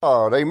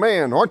God.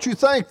 Amen. Aren't you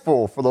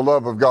thankful for the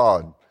love of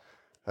God?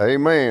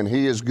 Amen.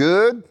 He is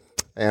good,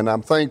 and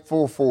I'm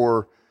thankful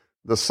for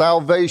the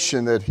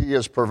salvation that He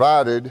has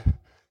provided.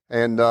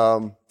 And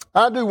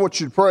I do want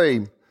you to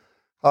pray.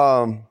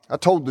 I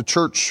told the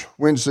church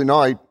Wednesday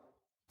night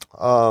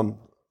to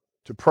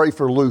pray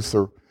for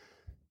Luther.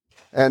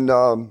 And,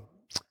 for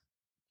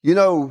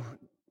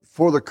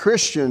the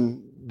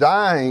Christian,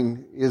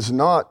 dying is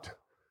not...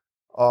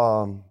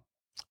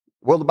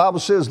 Well, the Bible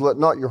says, let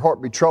not your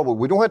heart be troubled.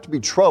 We don't have to be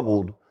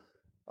troubled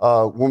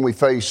when we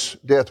face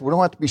death. We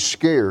don't have to be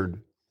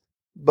scared.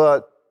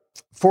 But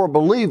for a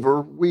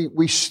believer,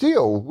 we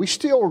still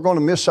are going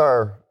to miss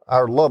our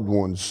loved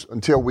ones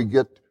until we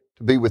get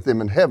to be with them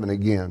in heaven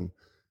again.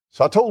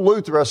 So I told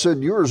Luther, I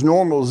said, you're as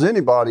normal as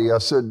anybody. I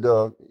said,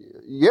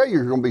 yeah,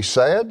 you're going to be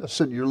sad. I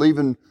said, you're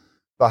leaving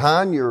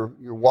behind your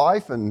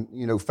wife and,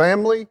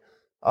 family.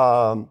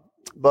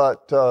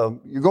 But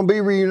you're going to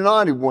be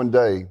reunited one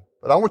day.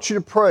 But I want you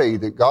to pray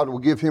that God will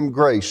give him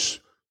grace.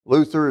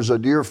 Luther is a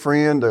dear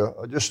friend,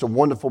 just a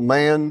wonderful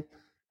man,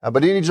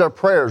 but he needs our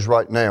prayers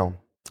right now.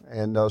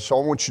 And so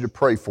I want you to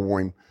pray for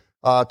him.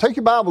 Take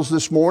your Bibles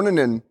this morning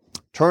and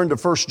turn to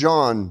 1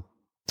 John.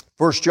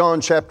 1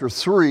 John chapter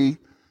 3,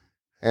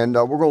 and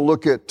we're going to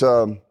look at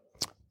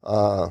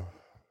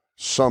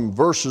some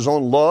verses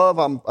on love.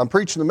 I'm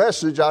preaching the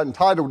message. I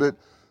entitled it,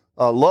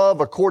 Love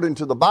According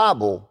to the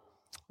Bible.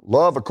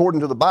 Love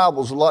according to the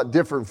Bible is a lot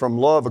different from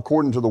love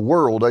according to the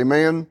world,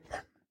 amen?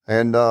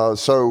 And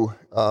so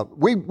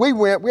we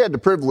had the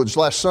privilege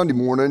last Sunday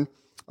morning.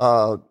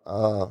 I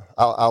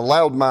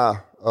allowed my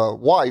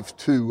wife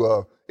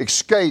to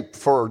escape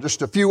for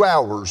just a few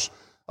hours.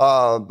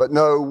 But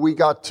no, we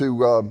got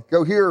to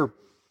go hear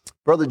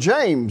Brother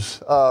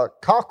James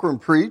Cochran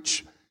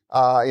preach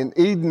in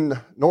Eden,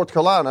 North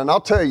Carolina. And I'll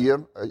tell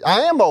you,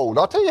 I am old.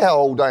 I'll tell you how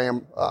old I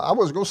am. I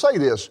was going to say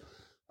this.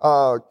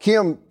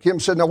 Kim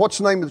said, now what's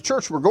the name of the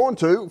church we're going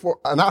to?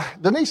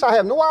 Denise, I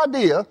have no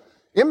idea.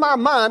 In my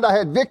mind, I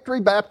had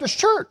Victory Baptist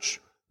Church.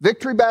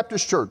 Victory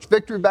Baptist Church.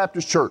 Victory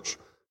Baptist Church.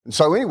 And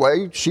so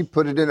anyway, she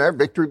put it in there,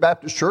 Victory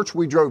Baptist Church.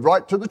 We drove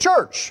right to the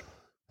church.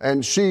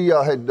 And she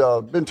had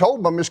been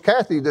told by Miss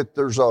Kathy that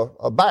there's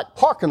a back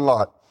parking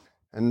lot.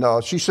 And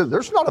she said,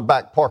 there's not a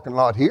back parking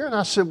lot here. And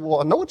I said,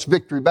 well, I know it's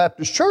Victory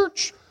Baptist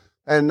Church.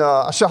 And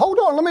I said, hold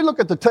on, let me look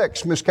at the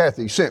text Miss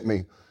Kathy sent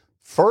me.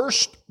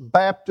 First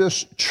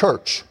Baptist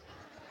Church.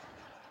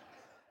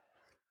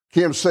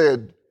 Kim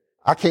said,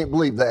 I can't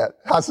believe that.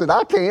 I said,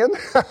 I can.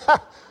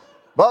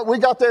 But we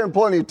got there in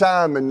plenty of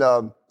time and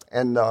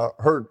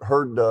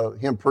heard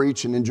him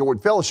preach and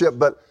enjoyed fellowship.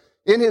 But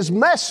in his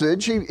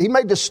message, he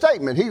made this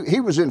statement. He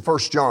was in 1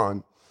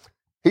 John.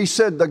 He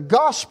said, the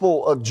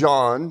Gospel of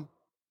John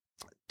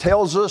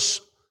tells us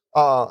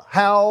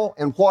how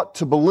and what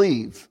to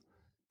believe.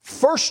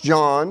 1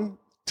 John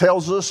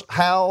tells us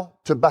how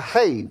to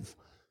behave.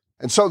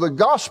 And so the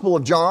Gospel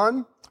of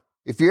John,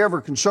 if you're ever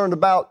concerned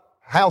about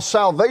how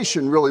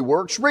salvation really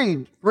works,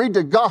 read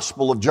the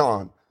Gospel of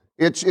John.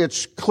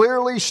 It's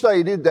clearly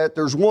stated that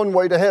there's one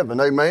way to heaven,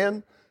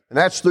 amen? And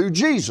that's through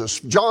Jesus.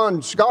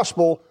 John's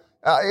Gospel,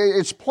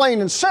 it's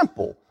plain and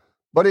simple.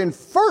 But in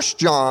 1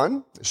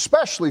 John,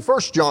 especially 1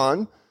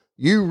 John,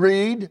 you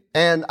read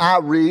and I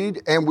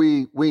read, and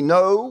we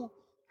know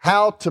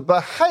how to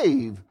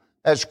behave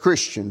as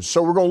Christians.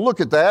 So we're going to look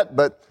at that,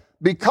 but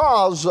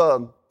because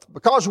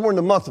we're in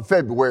the month of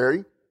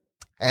February,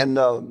 and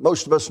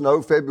most of us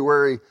know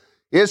February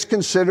is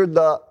considered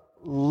the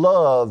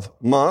love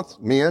month.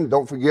 Men,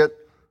 don't forget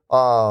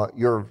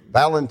your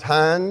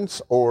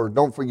Valentine's, or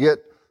don't forget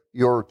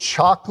your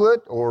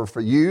chocolate, or for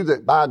you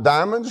that buy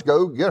diamonds,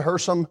 go get her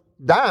some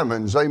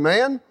diamonds,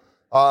 amen?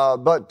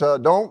 But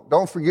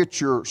don't forget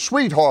your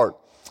sweetheart.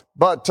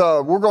 But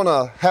we're going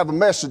to have a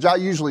message. I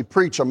usually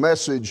preach a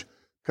message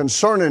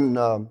concerning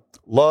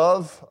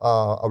love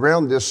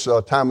around this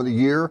time of the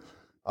year.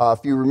 If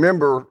you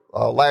remember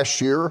last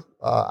year,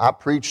 I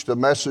preached a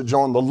message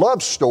on the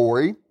love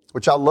story,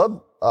 which I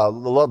love the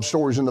love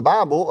stories in the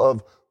Bible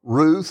of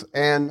Ruth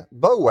and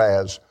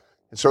Boaz.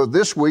 And so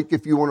this week,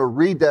 if you want to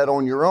read that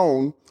on your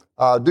own,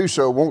 do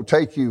so. It won't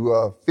take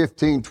you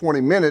 15,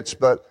 20 minutes,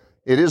 but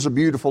it is a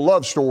beautiful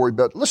love story.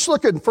 But let's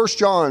look at 1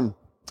 John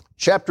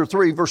chapter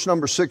 3, verse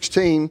number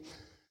 16.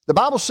 The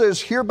Bible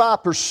says, hereby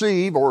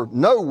perceive or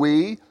know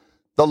we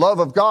the love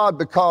of God,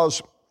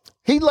 because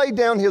He laid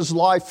down His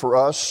life for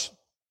us,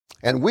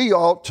 and we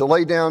ought to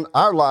lay down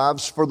our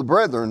lives for the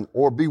brethren,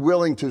 or be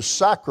willing to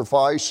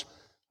sacrifice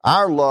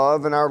our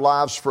love and our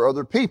lives for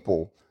other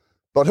people.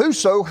 But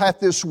whoso hath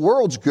this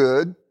world's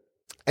good,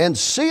 and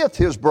seeth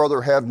his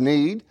brother have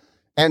need,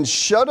 and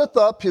shutteth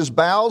up his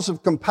bowels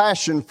of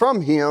compassion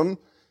from him,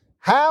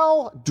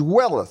 how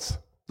dwelleth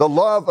the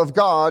love of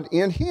God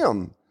in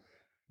him?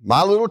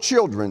 My little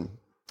children,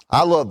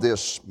 I love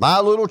this, my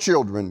little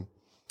children,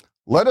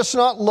 let us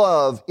not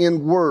love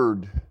in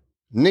word,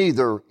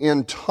 neither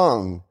in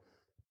tongue,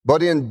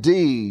 but in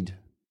deed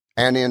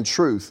and in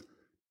truth.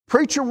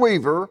 Preacher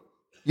Weaver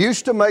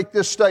used to make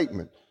this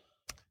statement.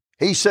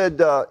 He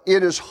said,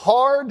 it is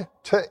hard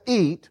to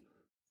eat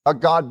a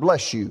God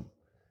bless you.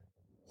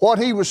 what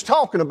he was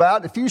talking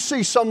about. If you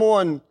see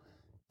someone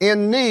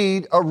in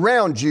need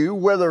around you,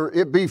 whether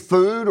it be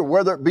food or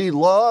whether it be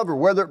love or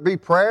whether it be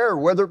prayer or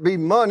whether it be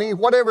money,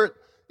 whatever it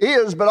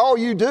is, but all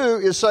you do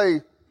is say,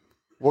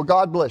 well,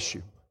 God bless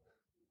you.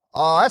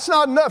 That's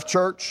not enough,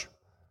 church.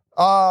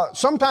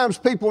 Sometimes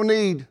people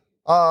need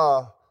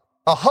a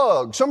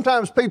hug.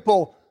 Sometimes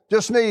people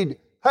just need,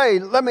 hey,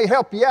 let me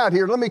help you out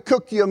here. Let me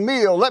cook you a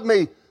meal. Let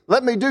me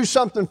do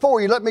something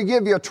for you. Let me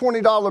give you a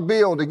 $20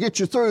 bill to get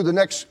you through the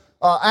next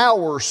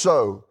hour or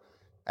so.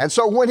 And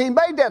so when he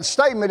made that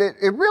statement,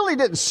 it really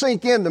didn't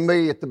sink into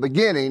me at the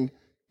beginning.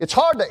 It's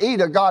hard to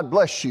eat a God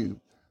bless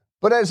you.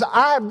 But as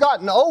I've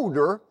gotten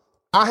older,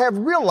 I have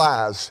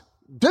realized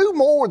do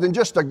more than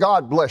just a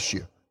God bless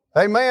you.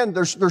 Amen.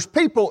 There's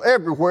people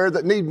everywhere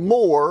that need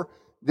more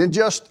than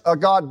just a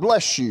God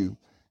bless you.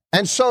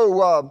 And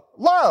so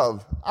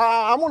love,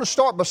 I want to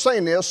start by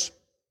saying this.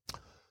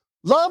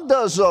 Love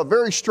does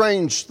very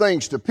strange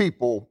things to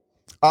people.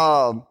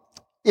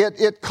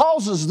 It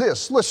causes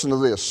this. Listen to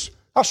this.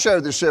 I'll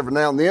share this every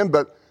now and then,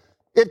 but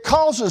it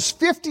causes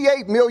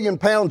 58 million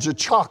pounds of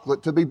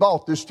chocolate to be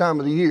bought this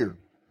time of the year.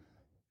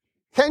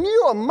 Can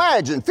you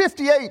imagine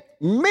 58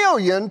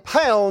 million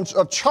pounds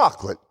of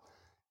chocolate?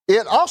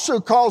 It also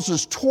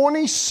causes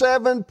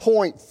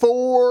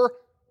 $27.4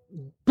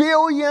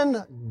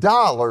 billion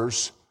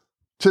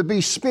to be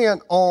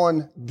spent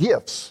on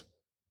gifts.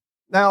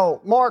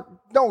 Now, Mark,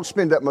 don't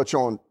spend that much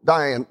on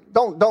Diane.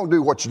 Don't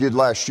do what you did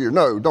last year.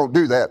 No, don't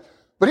do that.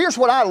 But here's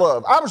what I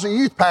love. I was a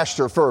youth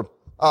pastor for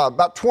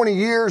about 20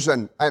 years,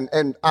 and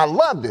I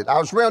loved it. I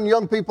was around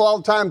young people all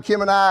the time.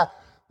 Kim and I,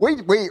 we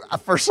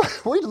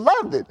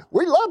loved it.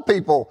 We loved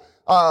people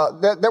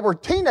that were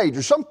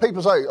teenagers. Some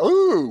people say,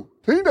 ooh,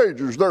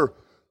 teenagers,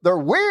 they're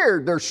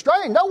weird, they're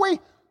strange. No,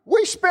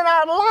 we spent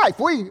our life.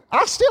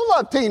 I still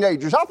love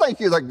teenagers. I think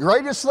you're the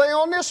greatest thing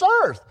on this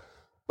earth.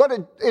 But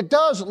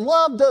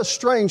love does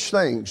strange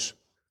things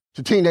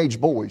to teenage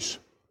boys.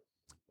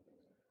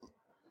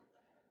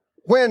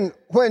 When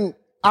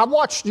I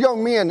watched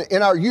young men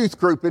in our youth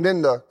group and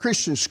in the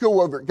Christian school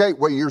over at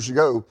Gateway years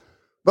ago,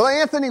 Brother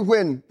Anthony,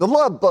 when the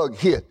love bug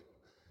hit,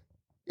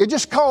 it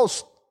just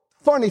caused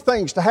funny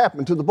things to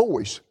happen to the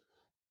boys.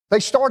 They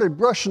started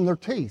brushing their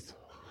teeth.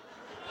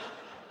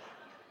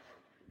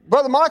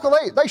 Brother Michael,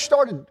 they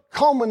started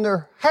combing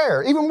their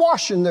hair, even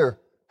washing their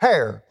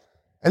hair.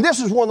 And this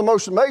is one of the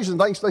most amazing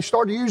things, they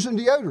started using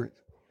deodorant.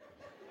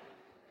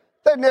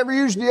 They'd never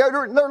used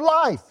deodorant in their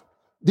life.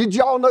 Did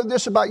y'all know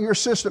this about your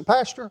assistant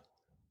pastor?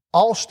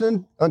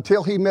 Austin,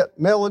 until he met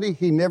Melody,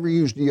 he never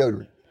used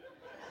deodorant.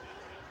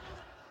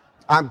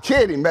 I'm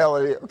kidding,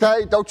 Melody,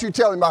 okay? Don't you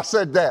tell him I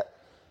said that.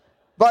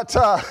 But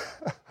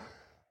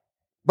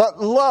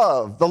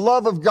love, the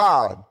love of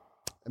God.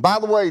 And by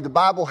the way, the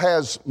Bible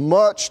has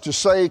much to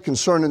say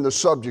concerning the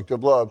subject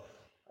of love.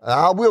 And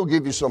I will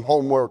give you some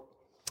homework.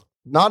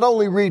 Not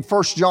only read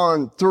 1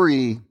 John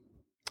 3,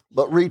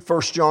 but read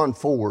 1 John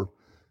 4.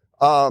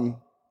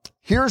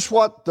 Here's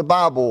what the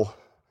Bible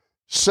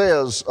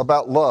says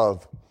about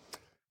love.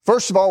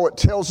 First of all, it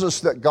tells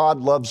us that God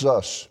loves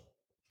us.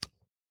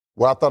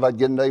 Well, I thought I'd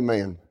get an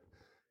amen.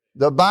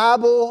 The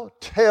Bible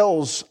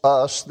tells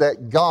us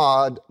that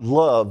God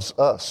loves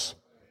us.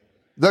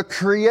 The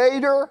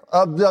creator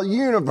of the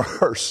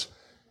universe.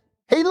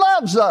 He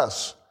loves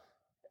us.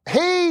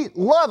 He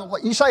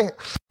loves, you say,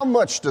 how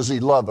much does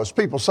he love us?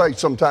 People say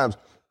sometimes,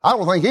 I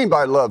don't think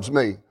anybody loves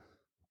me.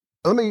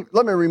 Let me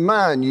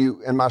remind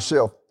you and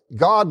myself,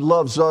 God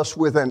loves us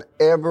with an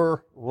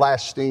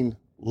everlasting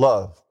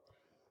love.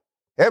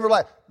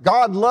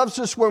 God loves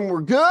us when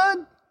we're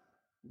good.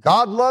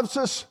 God loves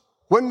us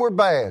when we're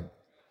bad.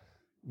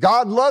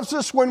 God loves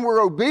us when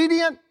we're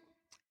obedient.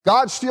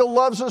 God still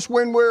loves us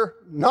when we're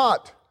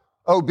not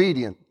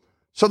obedient.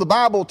 So the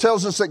Bible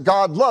tells us that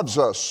God loves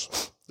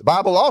us. The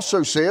Bible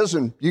also says,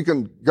 and you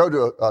can go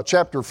to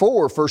chapter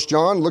 4, 1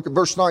 John, look at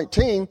verse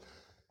 19.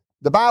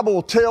 The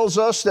Bible tells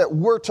us that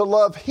we're to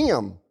love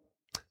Him.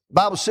 The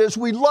Bible says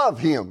we love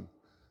Him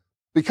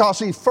because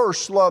He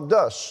first loved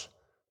us.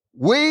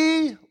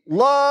 We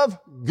love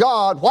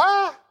God.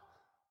 Why?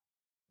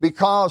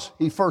 Because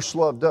He first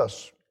loved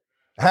us.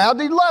 How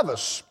did He love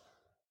us?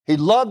 He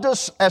loved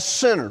us as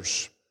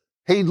sinners.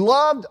 He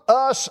loved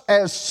us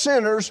as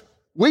sinners.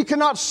 We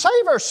cannot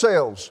save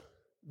ourselves,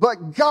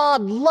 but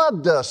God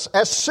loved us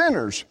as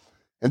sinners.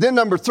 And then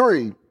number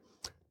 3,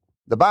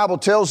 the Bible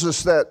tells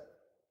us that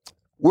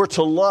we're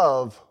to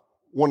love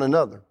one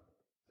another.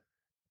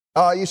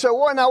 You say,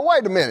 well, now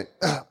wait a minute.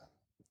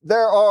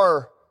 There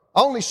are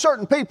only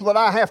certain people that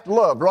I have to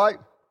love, right?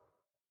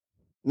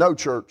 No,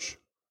 church.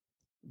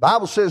 The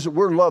Bible says that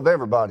we're to love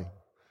everybody.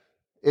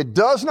 It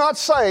does not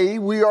say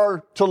we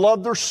are to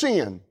love their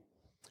sin.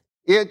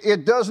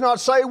 It does not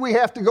say we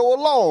have to go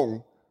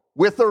along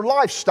with their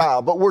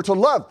lifestyle, but we're to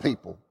love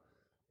people.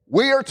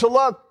 We are to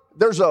love,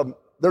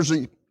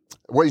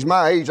 well, he's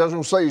my age. I was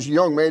going to say he's a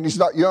young man. He's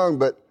not young,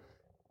 but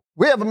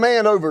we have a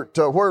man over at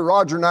where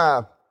Roger and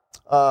I,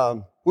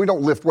 we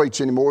don't lift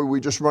weights anymore. We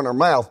just run our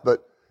mouth.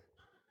 But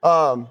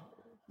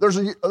there's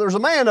a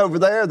man over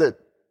there that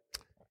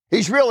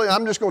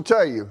I'm just going to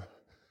tell you,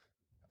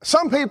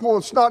 some people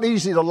it's not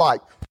easy to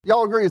like.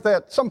 Y'all agree with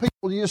that? Some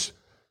people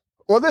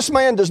this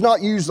man does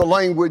not use the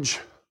language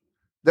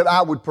that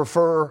I would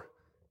prefer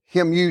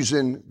him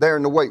using there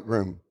in the weight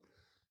room.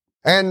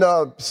 And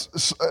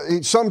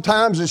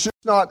sometimes it's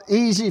just not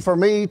easy for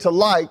me to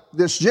like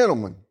this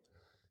gentleman.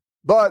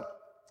 But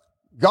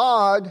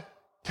God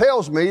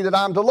tells me that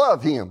I'm to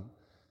love him.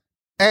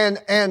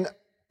 And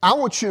I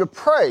want you to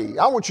pray.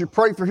 I want you to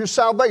pray for his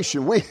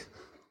salvation.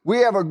 We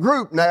have a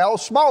group now, a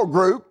small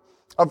group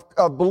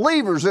of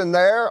believers in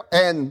there,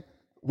 and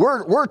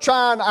we're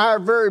trying our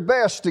very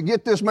best to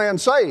get this man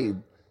saved.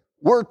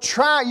 We're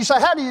trying. You say,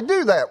 how do you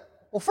do that?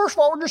 Well, first of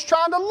all, we're just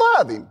trying to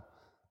love him.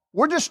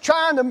 We're just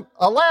trying to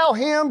allow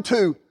him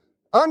to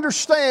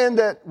understand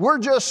that we're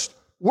just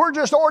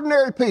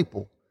ordinary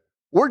people.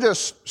 We're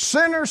just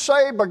sinners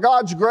saved by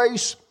God's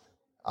grace.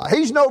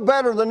 He's no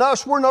better than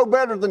us. We're no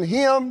better than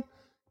him.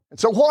 And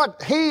so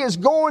what he is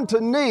going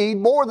to need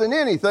more than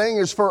anything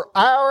is for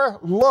our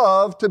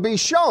love to be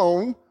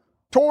shown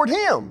toward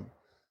him.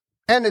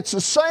 And it's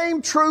the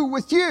same true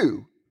with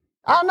you.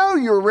 I know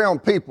you're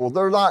around people that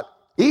are not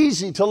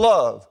easy to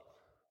love.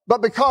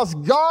 But because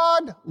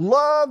God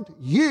loved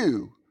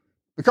you,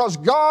 because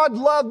God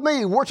loved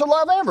me, we're to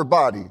love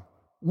everybody.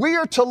 We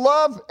are to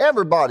love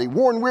everybody.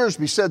 Warren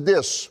Wiersbe said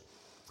this: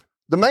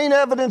 the main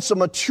evidence of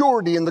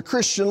maturity in the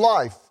Christian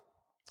life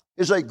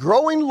is a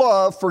growing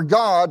love for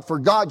God, for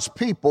God's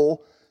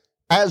people,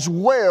 as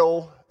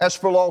well as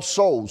for lost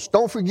souls.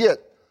 Don't forget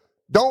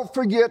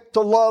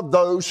to love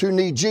those who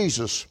need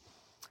Jesus.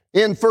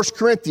 In 1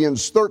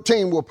 Corinthians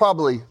 13, we'll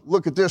probably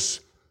look at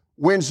this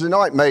Wednesday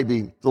night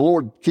maybe. The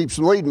Lord keeps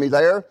leading me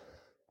there.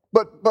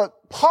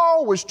 But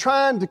Paul was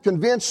trying to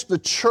convince the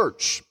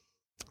church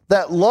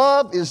that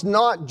love is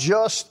not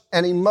just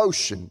an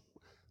emotion.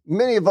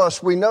 Many of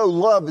us, we know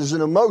love is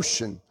an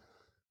emotion,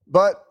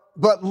 but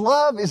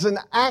love is an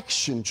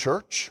action,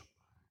 church.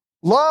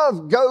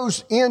 Love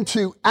goes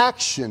into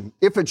action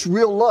if it's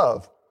real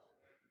love.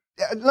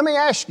 Let me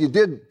ask you,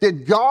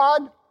 did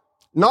God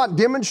not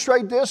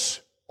demonstrate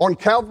this on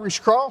Calvary's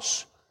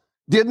cross?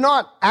 Did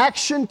not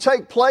action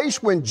take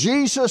place when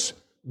Jesus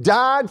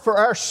died for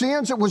our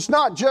sins? It was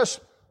not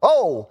just,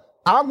 oh,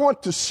 I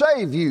want to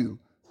save you.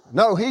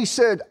 No, he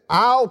said,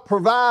 I'll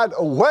provide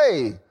a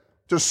way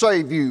to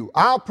save you.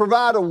 I'll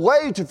provide a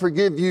way to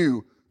forgive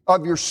you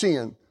of your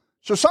sin.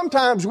 So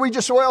sometimes we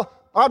just,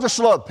 I'll just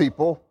love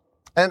people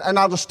and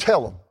I'll just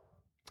tell them.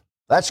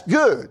 That's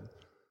good.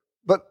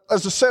 But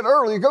as I said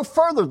earlier, go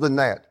further than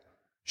that.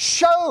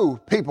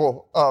 Show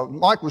people.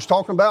 Mike was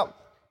talking about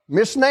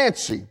Miss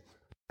Nancy.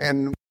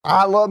 And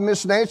I love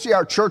Miss Nancy.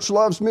 Our church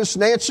loves Miss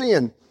Nancy.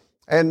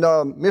 And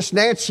Miss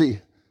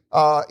Nancy,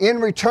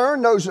 in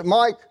return, knows that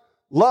Mike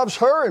loves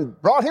her and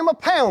brought him a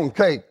pound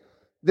cake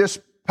this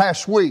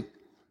past week.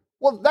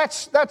 Well,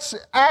 that's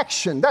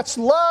action. That's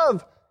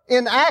love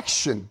in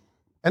action.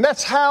 And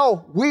that's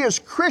how we as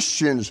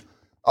Christians,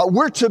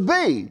 we're to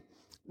be.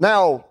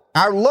 Now,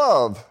 our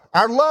love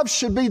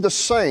should be the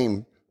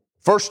same,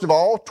 first of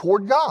all,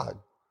 toward God.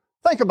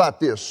 Think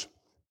about this.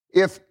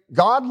 If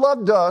God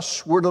loved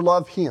us, we're to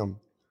love him.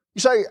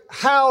 You say,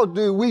 how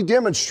do we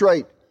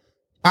demonstrate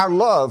our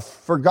love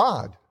for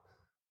God?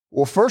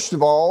 Well, first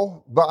of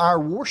all, by our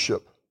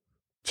worship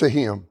to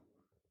him.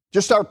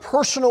 Just our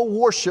personal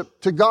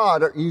worship to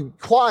God. You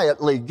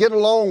quietly get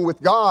along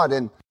with God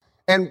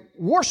and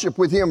worship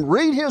with him.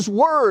 Read his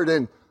word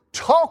and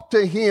talk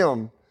to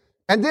him.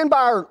 And then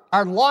by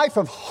our life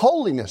of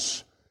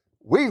holiness,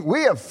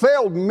 we have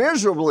failed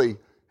miserably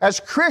as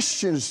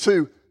Christians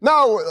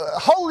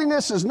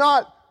holiness is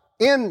not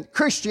in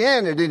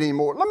Christianity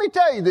anymore. Let me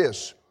tell you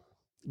this.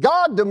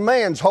 God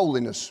demands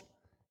holiness.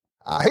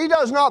 He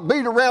does not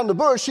beat around the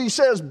bush. He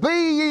says, be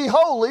ye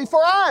holy,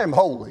 for I am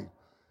holy.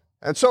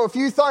 And so if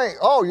you think,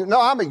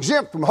 I'm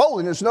exempt from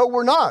holiness. No,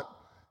 we're not.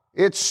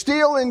 It's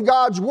still in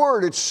God's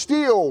word. It's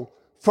still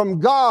from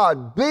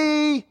God.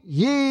 Be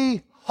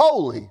ye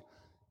holy.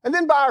 And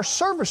then by our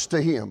service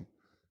to him,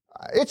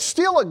 it's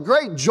still a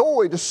great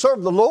joy to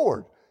serve the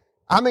Lord.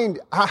 I mean,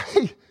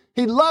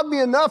 he loved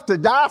me enough to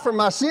die for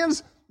my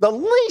sins. The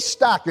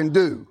least I can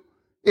do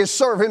is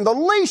serve him. The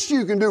least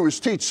you can do is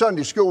teach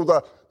Sunday school.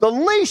 The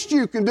least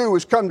you can do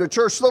is come to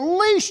church. The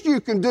least you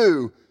can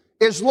do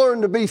is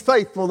learn to be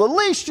faithful. The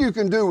least you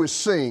can do is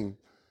sing.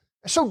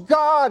 So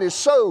God is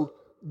so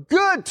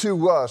good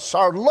to us.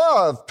 Our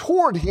love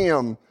toward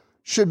him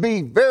should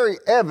be very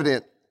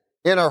evident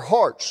in our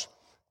hearts.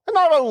 And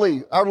not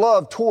only our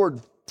love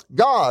toward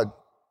God,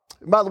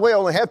 and by the way, I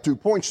only have 2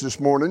 points this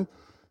morning,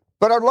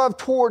 but our love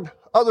toward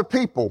other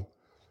people.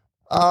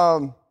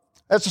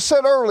 As I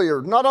said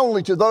earlier, not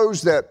only to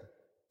those that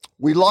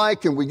we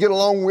like and we get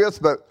along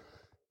with, but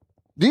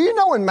do you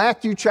know in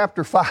Matthew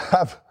chapter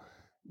 5,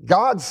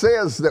 God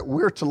says that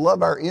we're to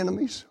love our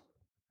enemies?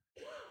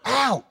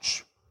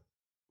 Ouch.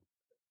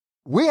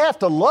 We have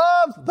to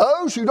love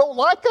those who don't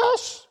like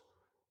us?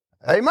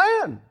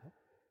 Amen.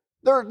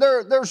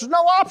 There's no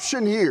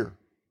option here.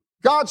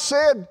 God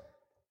said,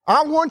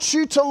 I want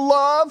you to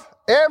love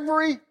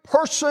every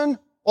person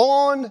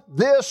on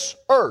this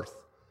earth.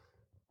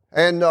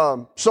 And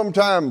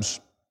sometimes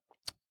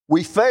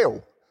we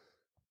fail.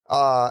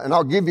 And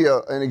I'll give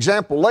you an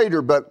example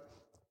later, but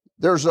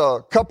there's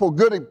a couple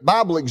good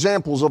Bible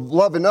examples of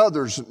loving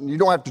others. You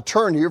don't have to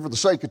turn here for the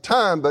sake of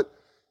time, but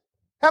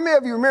how many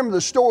of you remember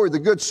the story of the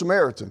Good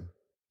Samaritan?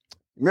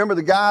 Remember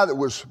the guy that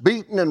was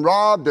beaten and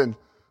robbed and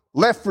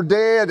left for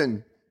dead,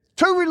 and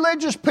two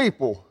religious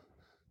people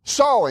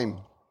saw him,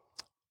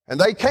 and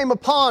they came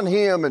upon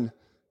him, and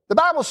the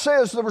Bible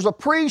says there was a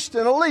priest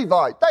and a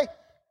Levite.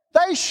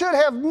 They should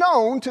have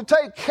known to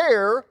take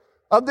care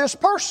of this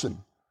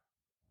person.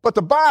 But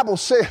the Bible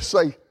says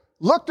they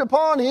looked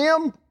upon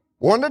him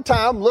one at a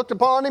time, looked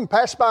upon him,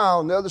 passed by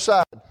on the other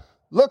side.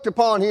 Looked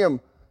upon him,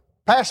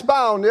 passed by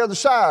on the other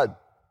side.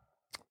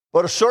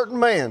 But a certain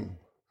man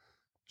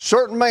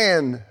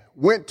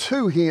went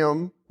to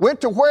him,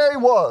 went to where he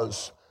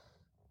was,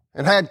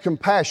 and had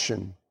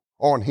compassion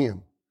on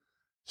him.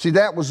 See,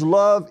 that was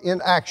love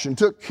in action.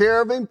 Took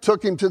care of him,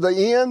 took him to the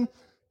inn,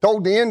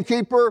 told the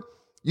innkeeper,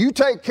 you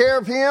take care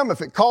of him.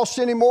 If it costs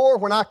any more,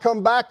 when I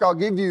come back, I'll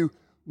give you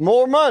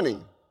more money.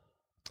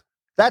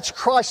 That's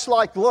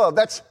Christ-like love.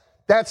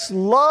 That's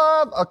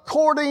love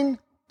according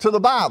to the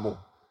Bible.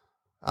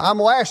 I'm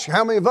going to ask you,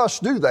 how many of us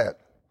do that?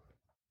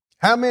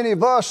 How many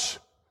of us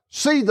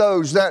see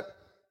those that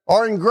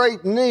are in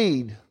great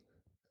need,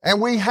 and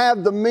we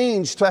have the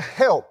means to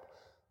help?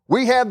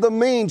 We have the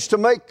means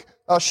to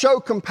show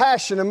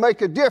compassion and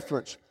make a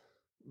difference.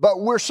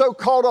 But we're so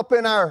caught up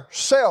in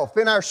ourself,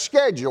 in our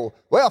schedule.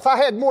 Well, if I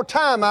had more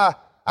time,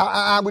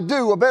 I would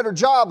do a better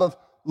job of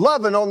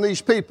loving on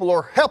these people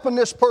or helping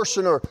this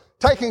person or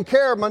taking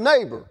care of my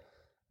neighbor.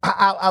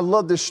 I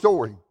love this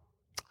story.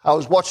 I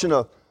was watching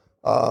a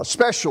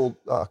special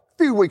a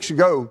few weeks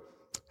ago.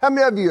 How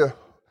many of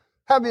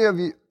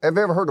you have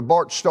ever heard of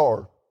Bart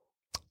Starr?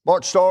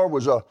 Bart Starr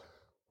was a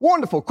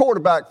wonderful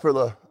quarterback for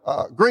the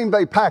Green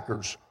Bay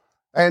Packers.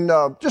 And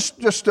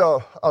just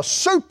a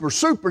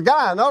super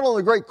guy, not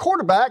only a great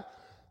quarterback,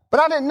 but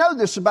I didn't know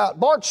this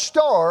about Bart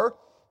Starr.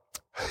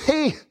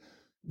 He,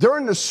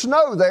 during the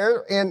snow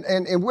there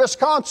in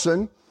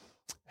Wisconsin,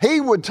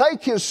 he would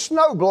take his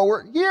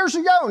snowblower, years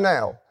ago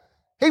now,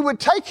 he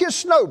would take his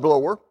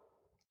snowblower.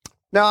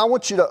 Now, I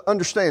want you to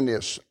understand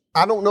this.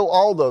 I don't know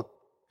all the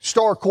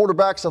star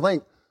quarterbacks. I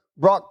think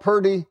Brock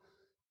Purdy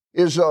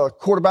is a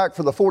quarterback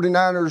for the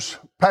 49ers,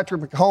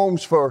 Patrick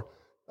Mahomes for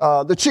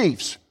the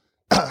Chiefs.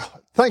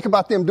 Think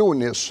about them doing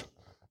this.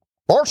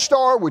 Bart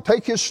Starr would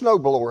take his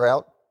snowblower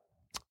out,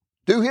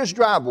 do his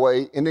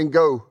driveway, and then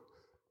go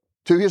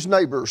to his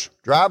neighbors,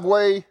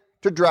 driveway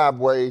to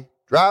driveway,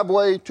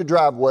 driveway to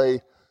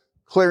driveway,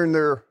 clearing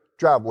their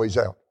driveways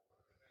out.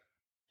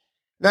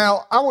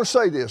 Now, I want to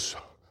say this.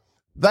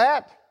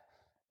 That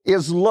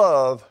is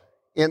love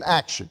in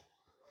action.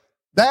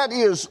 That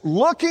is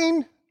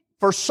looking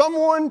for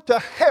someone to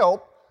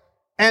help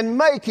and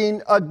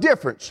making a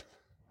difference.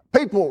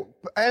 People,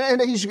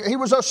 and he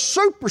was a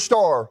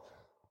superstar,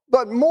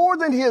 but more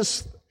than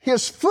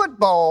his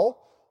football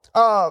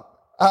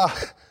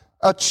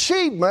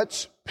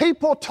achievements,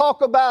 people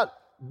talk about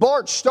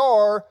Bart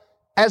Starr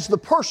as the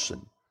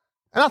person.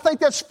 And I think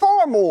that's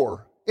far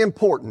more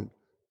important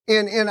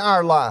in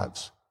our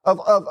lives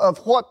of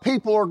what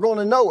people are going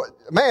to know.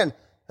 Man,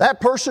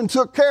 that person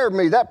took care of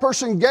me. That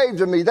person gave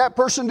to me. That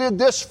person did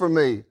this for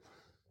me.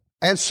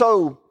 And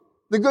so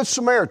the Good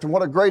Samaritan,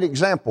 what a great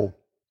example.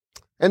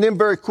 And then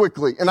very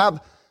quickly, and I'm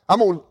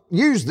going to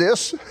use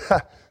this,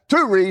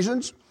 two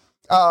reasons.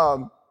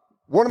 One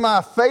of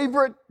my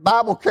favorite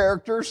Bible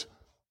characters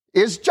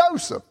is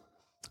Joseph.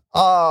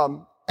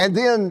 And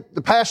then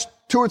the past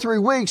 2 or 3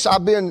 weeks,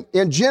 I've been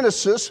in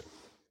Genesis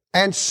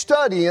and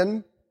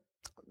studying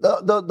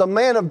the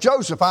man of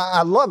Joseph.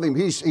 I love him.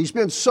 He's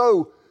been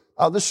so,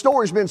 the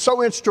story's been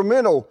so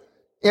instrumental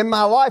in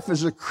my life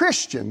as a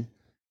Christian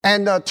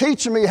and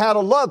teaching me how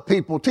to love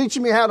people,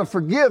 teaching me how to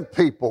forgive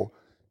people.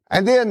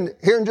 And then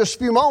here in just a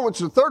few moments,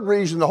 the third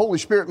reason the Holy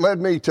Spirit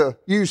led me to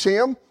use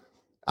him,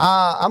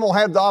 I'm going to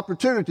have the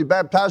opportunity to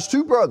baptize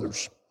 2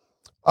 brothers.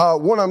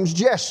 One of them's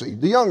Jesse,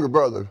 the younger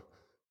brother.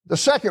 The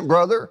second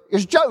brother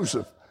is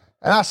Joseph.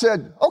 And I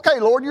said, okay,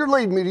 Lord, you're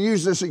leading me to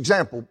use this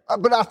example,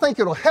 but I think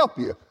it'll help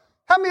you.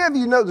 How many of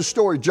you know the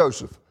story of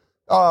Joseph?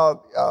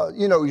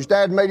 His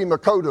dad made him a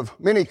coat of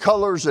many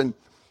colors. And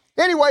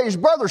anyway, his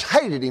brothers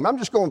hated him. I'm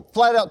just going to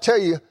flat out tell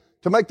you,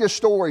 to make this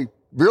story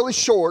really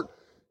short,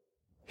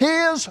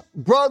 his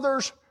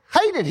brothers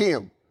hated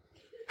him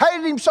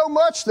so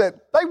much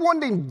that they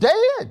wanted him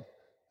dead,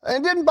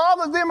 and it didn't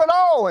bother them at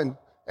all. And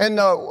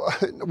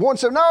one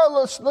said,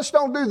 no, let's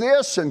don't do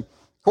this. And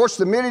of course,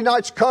 the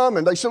Midianites come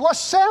and they said, let's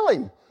sell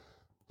him.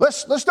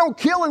 Let's don't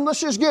kill him. Let's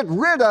just get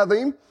rid of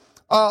him.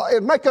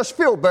 It'd make us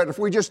feel better if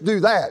we just do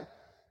that.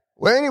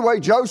 Well,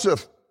 anyway,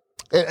 Joseph,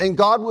 and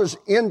God was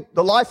in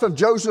the life of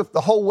Joseph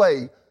the whole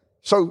way.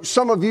 So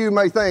some of you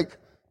may think,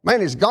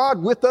 man, is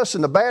God with us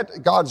in the bad?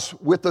 God's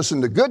with us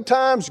in the good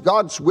times.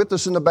 God's with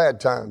us in the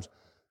bad times.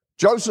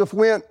 Joseph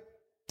went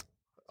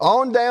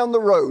on down the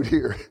road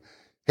here.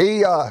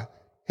 He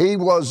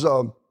was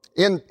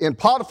in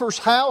Potiphar's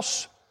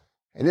house,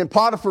 And then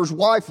Potiphar's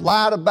wife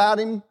lied about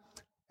him.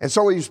 And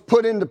so he's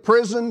put into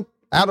prison,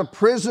 out of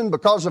prison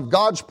because of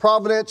God's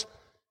providence.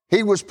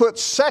 He was put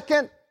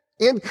second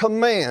in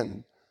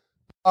command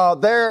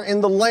there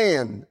in the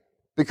land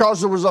because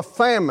there was a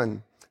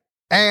famine.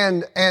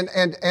 And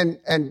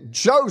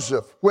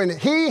Joseph, when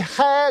he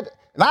had,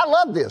 and I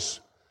love this,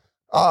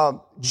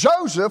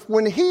 Joseph,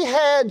 when he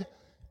had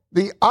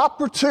the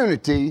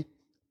opportunity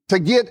to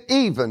get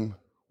even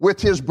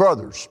with his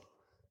brothers,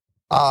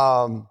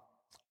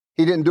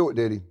 he didn't do it,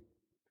 did he?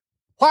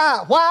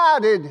 Why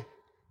did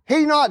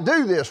he not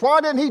do this?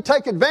 Why didn't he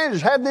take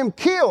advantage, have them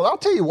killed? I'll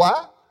tell you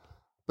why.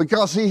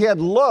 Because he had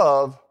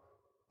love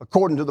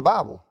according to the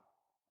Bible.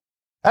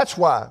 That's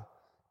why.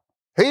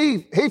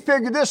 He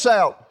figured this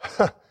out.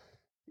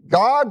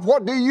 God,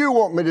 what do you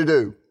want me to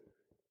do?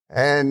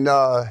 And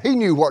he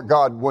knew what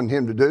God wanted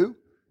him to do.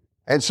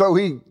 And so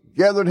he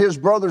gathered his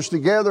brothers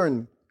together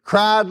and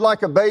cried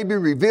like a baby,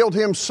 revealed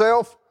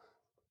himself,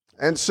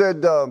 and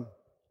said,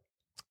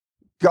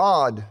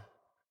 God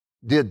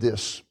did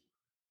this.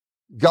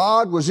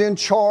 God was in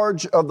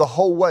charge of the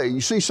whole way.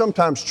 You see,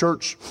 sometimes,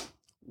 church,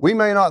 we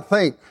may not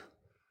think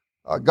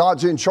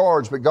God's in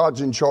charge, but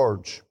God's in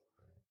charge.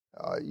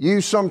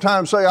 You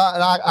sometimes say,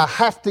 I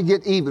have to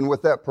get even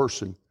with that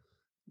person.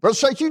 Brother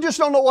Sage, you just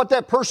don't know what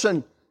that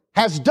person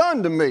has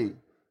done to me.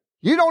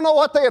 You don't know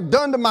what they have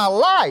done to my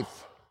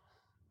life.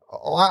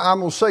 Oh, I'm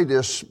going to say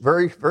this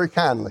very, very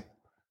kindly.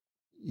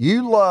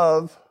 You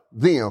love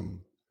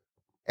them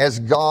as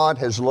God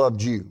has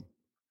loved you.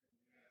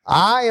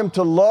 I am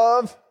to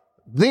love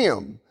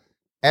them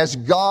as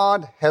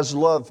God has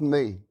loved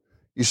me.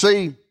 You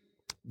see,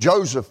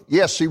 Joseph,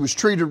 yes, he was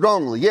treated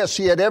wrongly. Yes,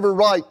 he had every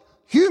right,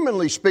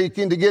 humanly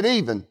speaking, to get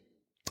even.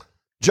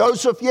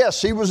 Joseph,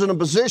 yes, he was in a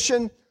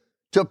position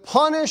to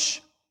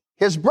punish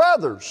his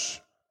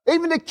brothers,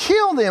 even to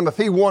kill them if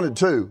he wanted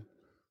to.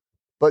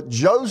 But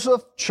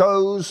Joseph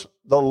chose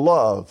the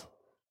love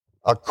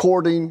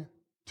according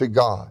to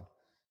God.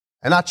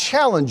 And I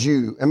challenge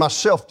you and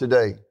myself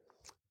today.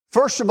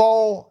 First of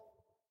all,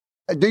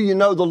 do you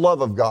know the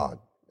love of God?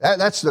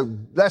 That's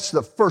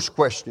the first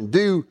question.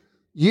 Do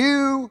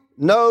you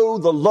know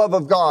the love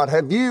of God?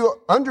 Have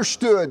you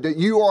understood that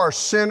you are a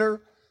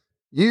sinner?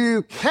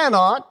 You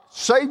cannot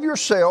save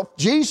yourself.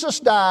 Jesus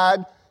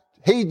died.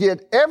 He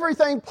did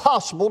everything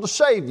possible to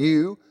save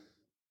you.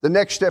 The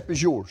next step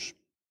is yours.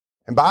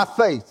 And by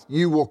faith,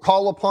 you will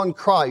call upon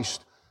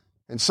Christ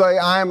and say,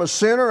 I am a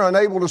sinner,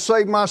 unable to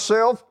save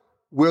myself.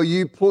 Will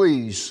you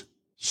please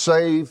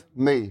save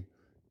me?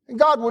 And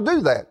God will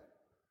do that.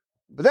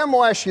 But then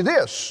we'll ask you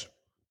this.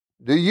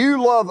 Do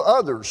you love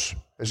others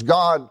as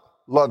God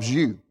loves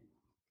you?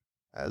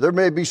 There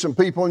may be some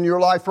people in your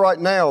life right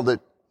now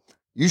that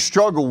you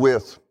struggle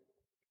with,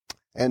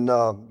 and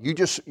you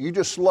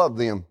just love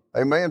them.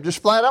 Amen.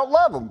 Just flat out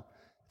love them.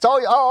 It's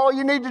all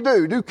you need to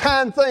do. Do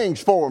kind things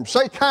for them.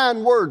 Say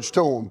kind words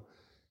to them.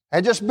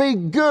 And just be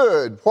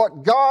good,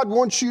 what God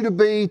wants you to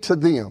be to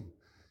them.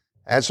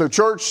 And so,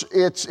 church,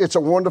 it's a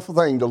wonderful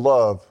thing to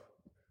love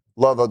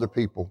other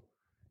people.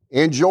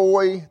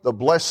 Enjoy the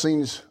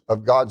blessings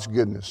of God's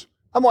goodness.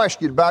 I'm going to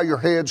ask you to bow your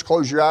heads,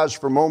 close your eyes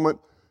for a moment.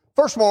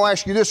 First of all, I'll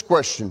ask you this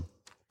question.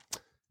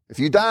 If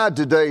you died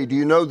today, do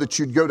you know that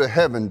you'd go to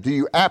heaven? Do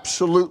you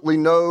absolutely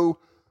know,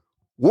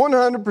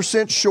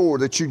 100% sure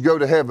that you'd go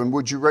to heaven?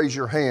 Would you raise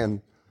your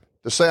hand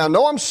to say, I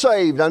know I'm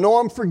saved, I know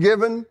I'm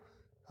forgiven,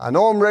 I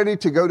know I'm ready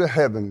to go to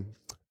heaven?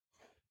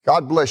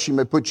 God bless you. You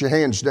may put your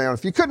hands down.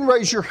 If you couldn't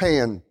raise your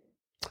hand,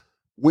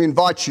 we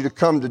invite you to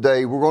come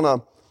today. We're going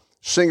to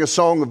sing a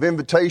song of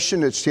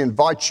invitation. It's to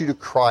invite you to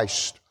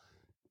Christ.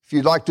 If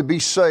you'd like to be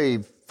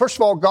saved, first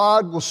of all,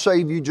 God will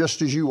save you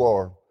just as you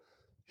are.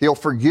 He'll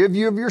forgive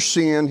you of your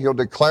sin. He'll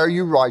declare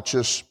you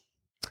righteous.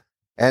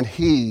 And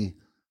He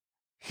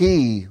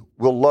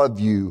will love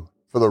you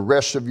for the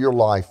rest of your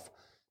life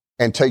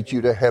and take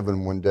you to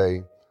heaven one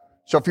day.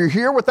 So if you're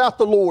here without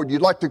the Lord,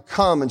 you'd like to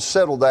come and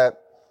settle that,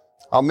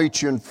 I'll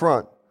meet you in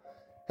front.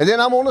 And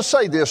then I want to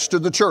say this to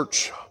the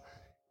church.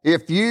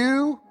 If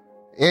you,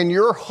 in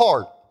your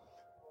heart,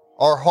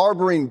 are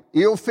harboring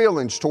ill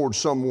feelings towards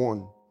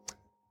someone,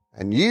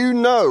 and you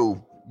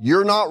know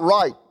you're not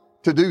right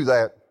to do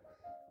that,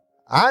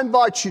 I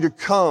invite you to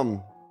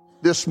come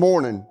this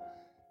morning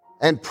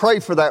and pray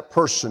for that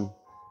person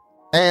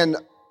and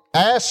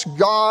ask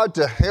God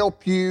to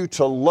help you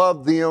to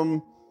love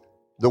them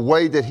the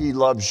way that He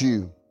loves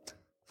you.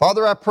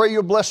 Father, I pray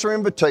you'll bless our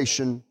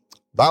invitation.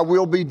 Thy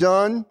will be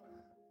done.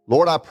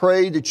 Lord, I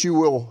pray that you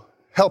will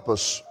help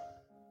us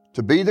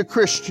to be the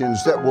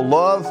Christians that will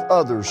love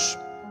others,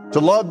 to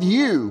love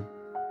you,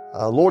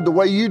 Lord, the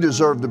way you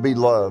deserve to be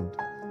loved.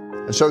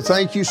 And so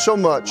thank you so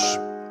much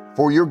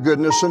for your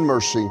goodness and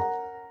mercy.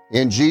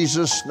 In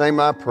Jesus' name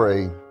I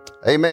pray. Amen.